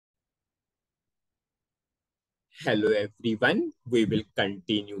Hello everyone, we will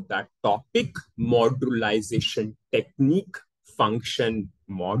continue the topic modularization technique function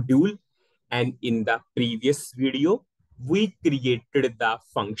module, and in the previous video we created the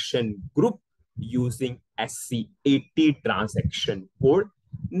function group using SC80 transaction code.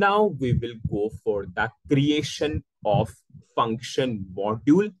 Now we will go for the creation of function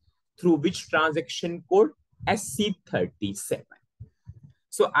module through which transaction code SC37.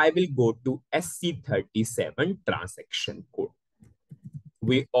 So I will go to SC37 transaction code.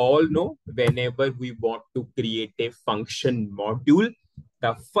 We all know whenever we want to create a function module,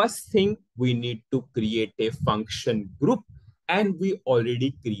 the first thing we need to create a function group, and we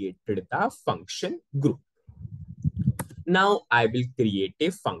already created the function group. Now I will create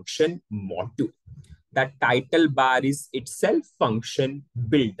a function module. The title bar is itself function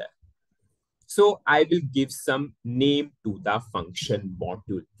builder. So I will give some name to the function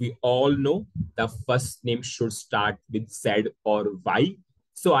module. We all know the first name should start with Z or Y.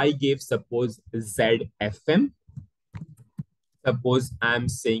 So I gave suppose ZFM. Suppose I'm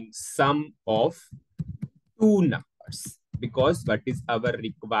saying sum of two numbers, because what is our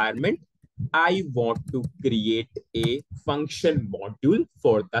requirement? I want to create a function module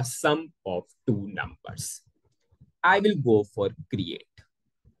for the sum of two numbers. I will go for create.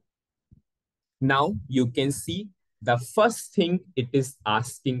 Now you can see the first thing it is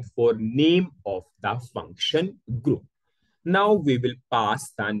asking for name of the function group. Now we will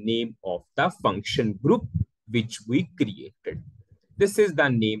pass the name of the function group which we created. This is the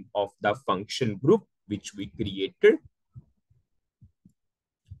name of the function group which we created.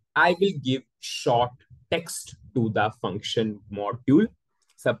 I will give short text to the function module.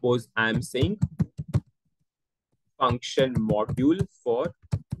 Suppose I am saying function module for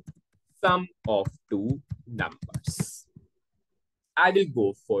sum of two numbers. I will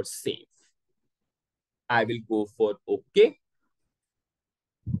go for save. I will go for OK.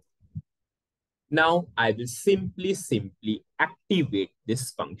 Now I will simply activate this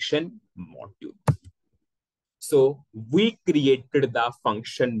function module. So we created the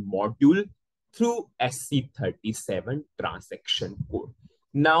function module through SC37 transaction code.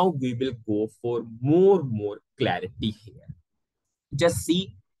 Now we will go for more clarity here. Just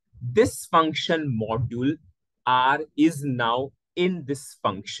see, this function module R is now in this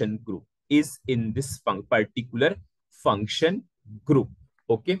function group, is in this particular function group.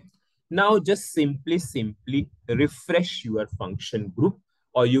 Okay. Now just simply refresh your function group,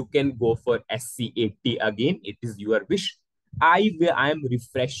 or you can go for SC80 again. It is your wish. I am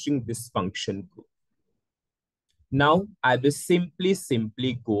refreshing this function group. Now I will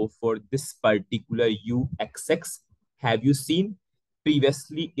simply go for this particular UXX. Have you seen?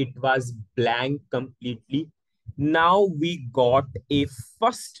 Previously it was blank completely. Now we got a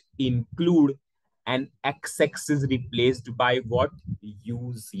first include, and XX is replaced by what?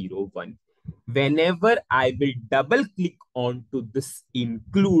 U01. Whenever I will double click onto this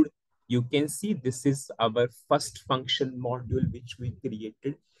include, you can see this is our first function module which we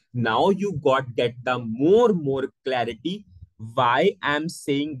created. Now you get the more clarity why I'm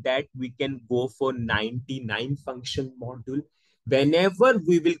saying that we can go for 99 function module. Whenever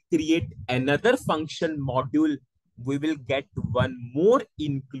we will create another function module, we will get one more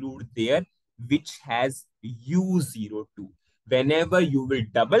include there which has U02. Whenever you will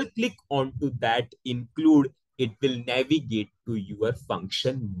double click onto that include, it will navigate to your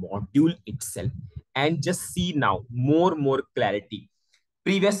function module itself. And just see now more clarity.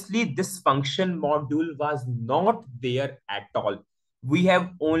 Previously, this function module was not there at all. We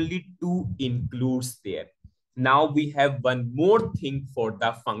have only two includes there. Now we have one more thing for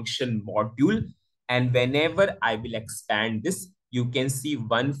the function module. And whenever I will expand this, you can see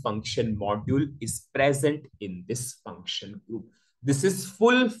one function module is present in this function group. This is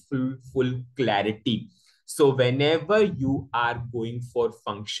full clarity. So whenever you are going for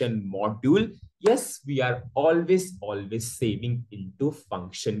function module, yes, we are always saving into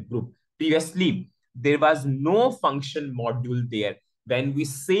function group. Previously, there was no function module there. When we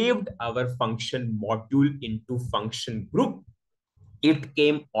saved our function module into function group, it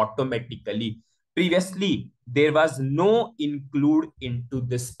came automatically. Previously, there was no include into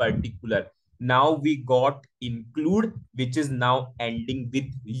this particular. Now we got include, which is now ending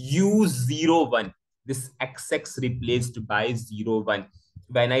with U01. This XX replaced by 01.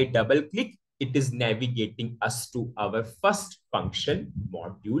 When I double click, it is navigating us to our first function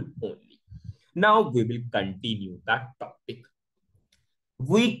module only. Now we will continue that topic.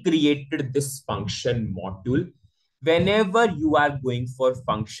 We created this function module. Whenever you are going for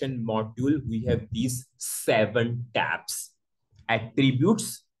function module, we have these 7 tabs: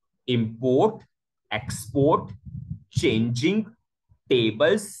 attributes, import, export, changing,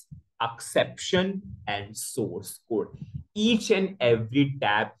 tables, exception, and source code. Each and every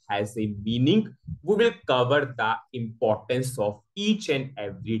tab has a meaning. We will cover the importance of each and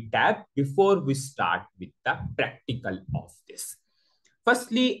every tab before we start with the practical of this.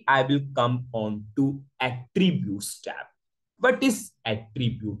 Firstly, I will come on to attributes tab. What is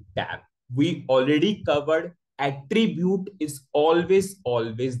attribute tab? We already covered attribute is always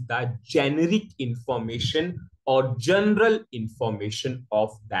the generic information or general information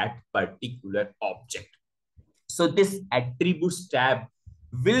of that particular object. So this attributes tab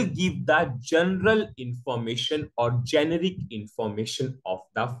will give the general information or generic information of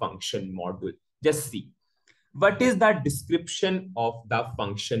the function module. Just see. What is the description of the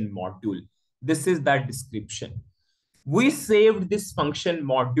function module? This is the description. We saved this function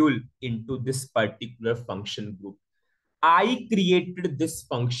module into this particular function group. I created this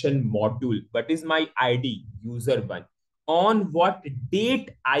function module. What is my ID? User1. On what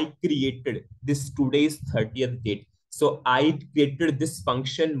date I created this? Today's 30th date. So I created this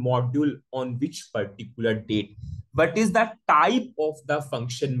function module on which particular date? What is the type of the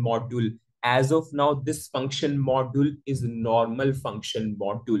function module? As of now, this function module is normal function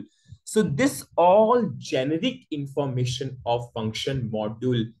module. So this all generic information of function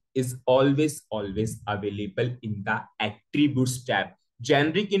module is always available in the attributes tab.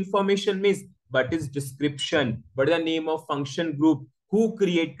 Generic information means what is description, what is the name of function group, who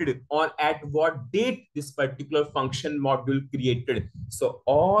created, or at what date this particular function module created. So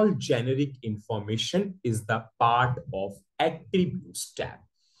all generic information is the part of attributes tab.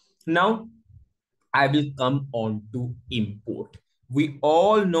 Now I will come on to import. We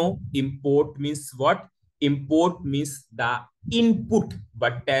all know import means what? Import means the input,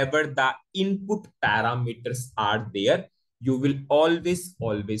 whatever the input parameters are there, you will always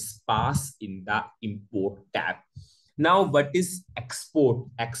pass in the import tab. Now, what is export?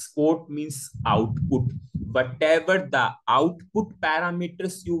 Export means output. Whatever the output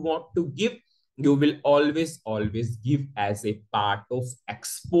parameters you want to give, you will always give as a part of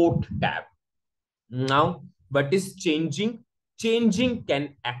export tab. Now, what is changing? Changing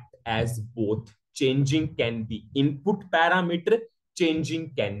can act as both. Changing can be input parameter,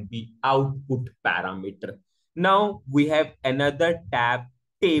 changing can be output parameter. Now, we have another tab,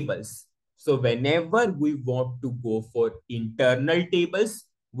 tables. So whenever we want to go for internal tables,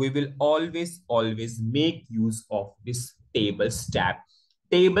 we will always make use of this tables tab.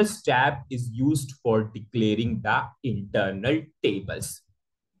 Tables tab is used for declaring the internal tables.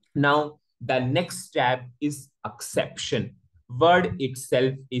 Now, the next tab is exception. Word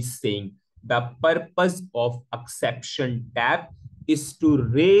itself is saying the purpose of exception tab is to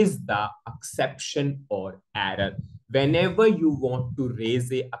raise the exception or error. Whenever you want to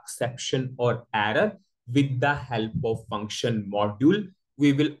raise a exception or error with the help of function module,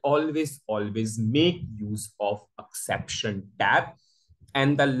 we will always make use of exception tab.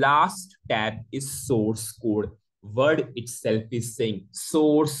 And the last tab is source code. Word itself is saying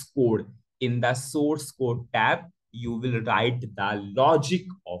source code. In the source code tab, you will write the logic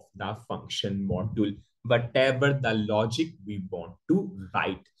of the function module, whatever the logic we want to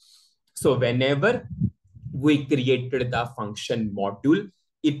write. So whenever we created the function module,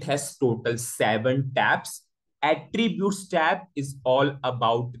 it has total 7 tabs. Attributes tab is all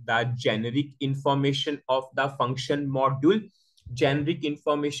about the generic information of the function module. Generic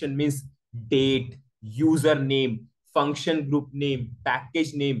information means date, username, function group name,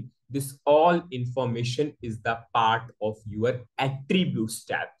 package name. This all information is the part of your attributes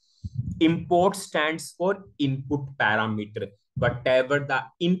tab. Import stands for input parameter. Whatever the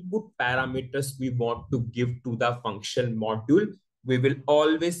input parameters we want to give to the function module, we will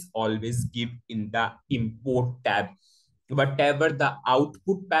always give in the import tab. Whatever the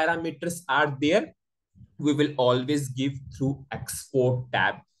output parameters are there, we will always give through export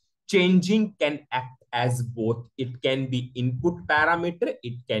tab. Changing can act as both. It can be input parameter,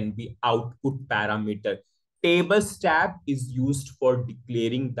 it can be output parameter. Tables tab is used for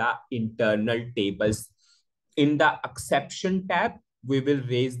declaring the internal tables. In the exception tab, we will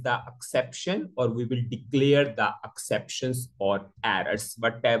raise the exception or we will declare the exceptions or errors.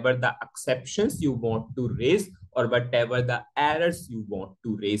 Whatever the exceptions you want to raise or whatever the errors you want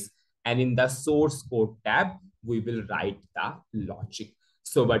to raise. And in the source code tab, we will write the logic.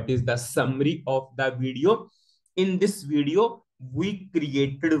 So what is the summary of the video? In this video, we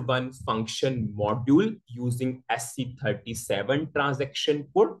created one function module using SC37 transaction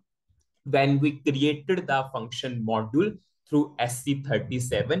code. When we created the function module through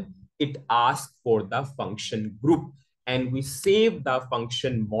SC37, it asked for the function group. and we save the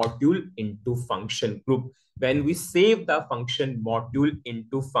function module into function group. When we save the function module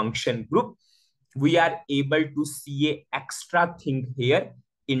into function group, we are able to see a extra thing here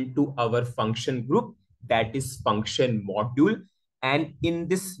into our function group, that is function module. And in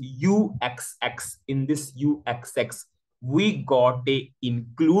this uxx, we got a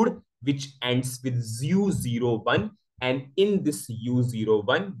include which ends with u01. And in this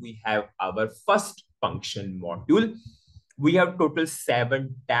u01, we have our first function module. We have total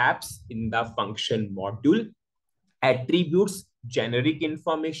 7 tabs in the function module: attributes, generic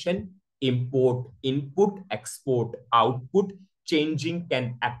information, import, input, export, output. Changing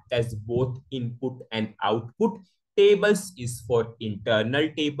can act as both input and output. Tables is for internal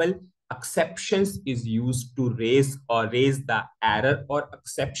table. Exceptions is used to raise the error or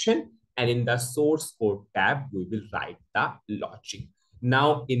exception. And in the source code tab, we will write the logic.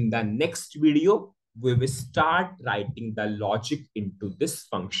 Now, in the next video, we will start writing the logic into this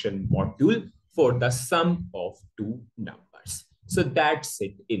function module for the sum of two numbers. So that's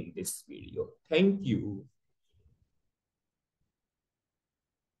it in this video. Thank you.